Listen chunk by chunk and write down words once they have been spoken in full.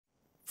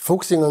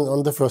focusing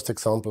on the first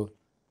example,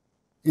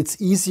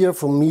 it's easier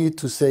for me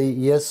to say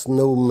yes,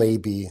 no,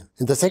 maybe.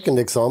 In the second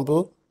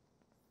example,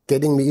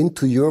 getting me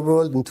into your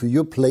world, into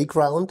your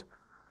playground,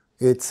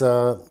 it's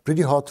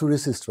pretty hard to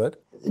resist, right?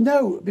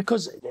 No,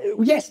 because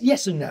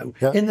yes and no,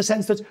 in the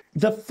sense that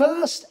the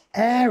first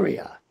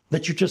area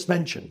that you just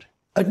mentioned,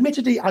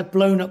 admittedly, I've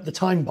blown up the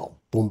time bomb.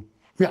 Boom.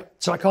 Yeah,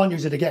 so I can't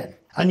use it again.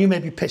 And you may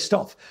be pissed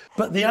off,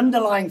 but the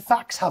underlying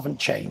facts haven't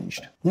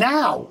changed.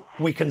 Now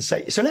we can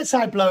say, so let's say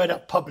I blow it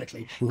up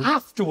publicly.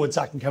 Afterwards,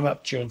 I can come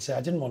up to you and say,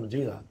 I didn't want to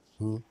do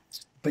that,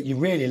 but you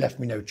really left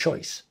me no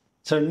choice.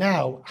 So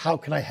now, how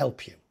can I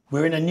help you?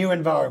 We're in a new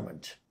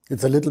environment.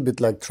 It's a little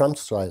bit like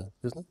Trump's trial,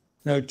 isn't it?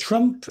 No,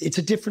 Trump, it's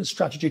a different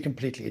strategy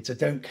completely. It's a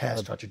don't care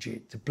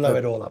strategy to blow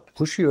it all up.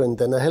 Push you and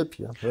then I help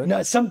you, right?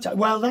 No, sometimes,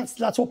 well,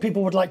 that's what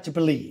people would like to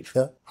believe.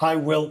 Yeah. I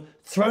will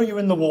throw you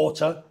in the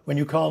water when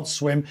you can't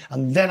swim,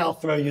 and then I'll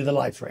throw you the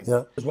life ring.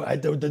 Yeah.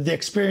 The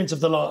experience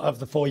of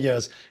the 4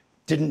 years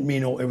didn't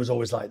mean it was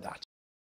always like that.